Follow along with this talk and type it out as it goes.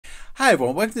Hi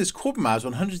everyone, welcome to this Corbettmaths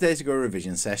 100 Days to Go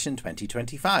revision session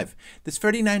 2025. There's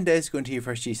 39 days to go into your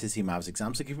first GCSE Maths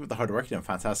exam, so keep up the hard work, you're doing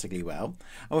fantastically well.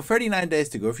 And with 39 days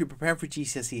to go, if you're preparing for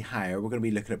GCSE higher, we're going to be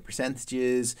looking at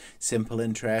percentages, simple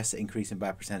interest, increasing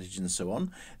by percentage and so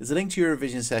on. There's a link to your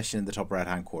revision session in the top right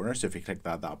hand corner, so if you click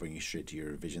that, that'll bring you straight to your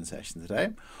revision session today.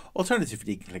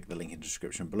 Alternatively, you can click the link in the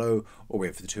description below or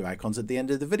wait for the two icons at the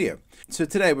end of the video. So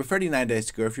today, with 39 days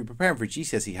to go, if you're preparing for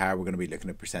GCSE higher, we're going to be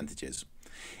looking at percentages.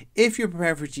 If you're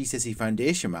preparing for GCSE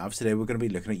Foundation Maths, today we're going to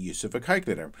be looking at use of a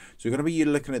calculator. So we're going to be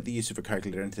looking at the use of a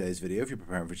calculator in today's video if you're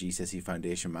preparing for GCSE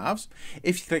Foundation Maths.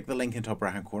 If you click the link in the top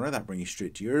right hand corner, that brings you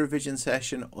straight to your revision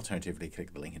session. Alternatively,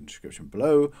 click the link in the description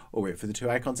below or wait for the two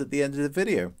icons at the end of the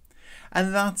video.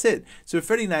 And that's it. So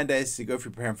 39 days to go if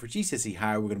you're preparing for GCSE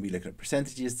higher, we're going to be looking at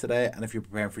percentages today. And if you're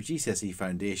preparing for GCSE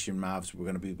Foundation Maths, we're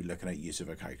going to be looking at use of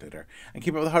a calculator. And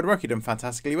keep up with the hard work, you're doing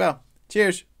fantastically well.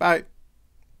 Cheers. Bye.